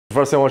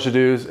first thing I want you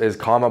to do is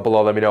comment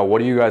below. Let me know, what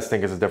do you guys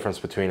think is the difference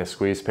between a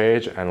squeeze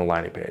page and a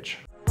landing page?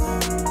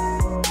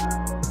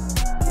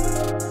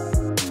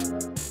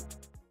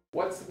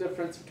 What's the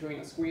difference between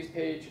a squeeze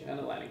page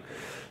and a landing page?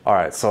 All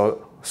right,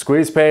 so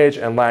squeeze page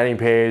and landing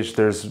page,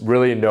 there's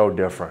really no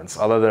difference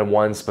other than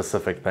one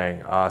specific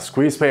thing.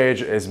 Squeeze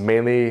page is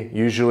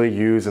usually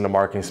used in the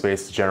marketing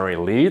space to generate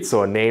leads,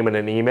 so a name and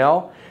an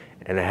email,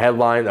 and a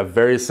headline, a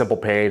very simple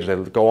page. They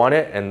go on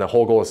it, and the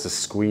whole goal is to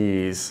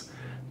squeeze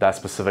that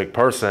specific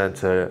person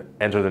to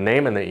enter the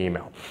name and the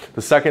email.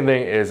 The second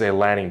thing is a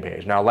landing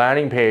page. Now,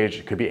 landing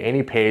page could be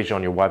any page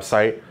on your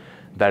website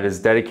that is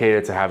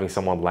dedicated to having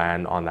someone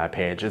land on that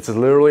page. It's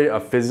literally a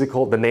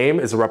physical, the name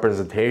is a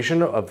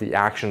representation of the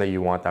action that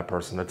you want that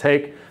person to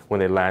take when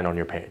they land on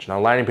your page. Now,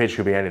 a landing page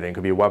could be anything. It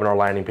could be a webinar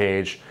landing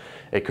page.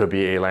 It could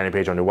be a landing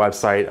page on your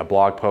website, a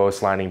blog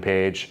post landing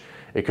page.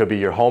 It could be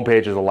your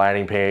homepage as a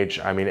landing page.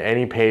 I mean,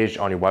 any page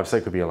on your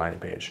website could be a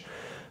landing page.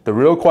 The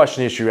real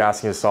question you should be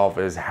asking yourself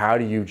is, how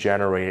do you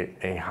generate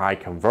a high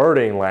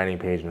converting landing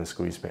page and a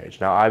squeeze page?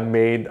 Now, I've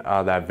made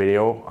that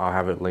video. I'll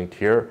have it linked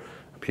here.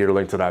 Here to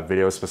link to that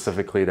video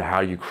specifically to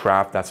how you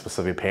craft that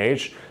specific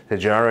page to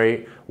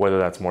generate, whether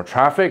that's more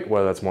traffic,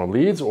 whether that's more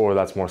leads, or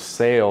that's more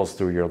sales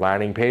through your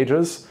landing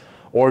pages,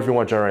 or if you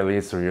want to generate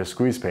leads through your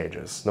squeeze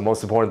pages. The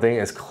most important thing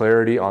is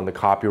clarity on the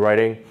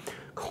copywriting,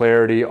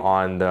 clarity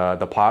on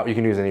the plot. You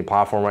can use any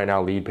platform right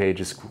now, lead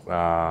pages,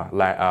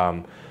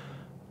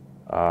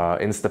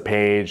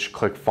 iStapage,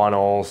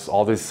 ClickFunnels,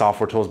 all these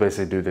software tools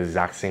basically do the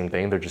exact same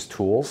thing. They're just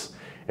tools.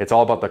 It's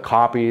all about the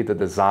copy, the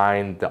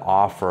design, the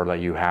offer that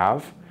you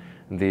have,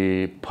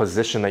 the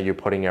position that you're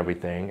putting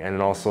everything,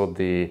 and also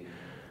the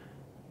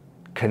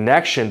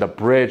connection, the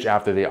bridge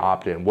after they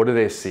opt in. What do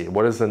they see?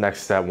 What is the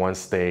next step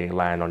once they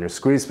land on your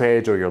squeeze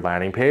page or your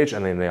landing page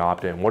and then they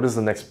opt in? What is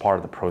the next part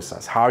of the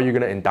process? How are you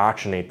going to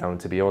indoctrinate them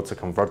to be able to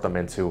convert them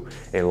into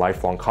a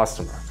lifelong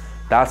customer?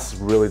 That's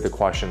really the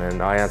question,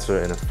 and I answer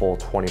it in a full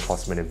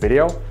 20+ minute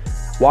video,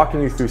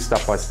 walking you through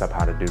step by step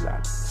how to do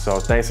that. So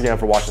thanks again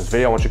for watching this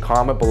video. I want you to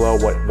comment below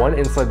what one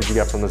insight did you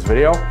get from this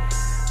video.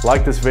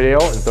 Like this video,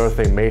 and third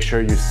thing, make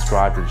sure you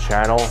subscribe to the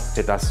channel,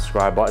 hit that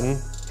subscribe button,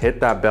 hit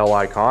that bell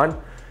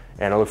icon,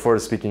 and I look forward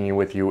to speaking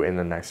with you in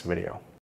the next video.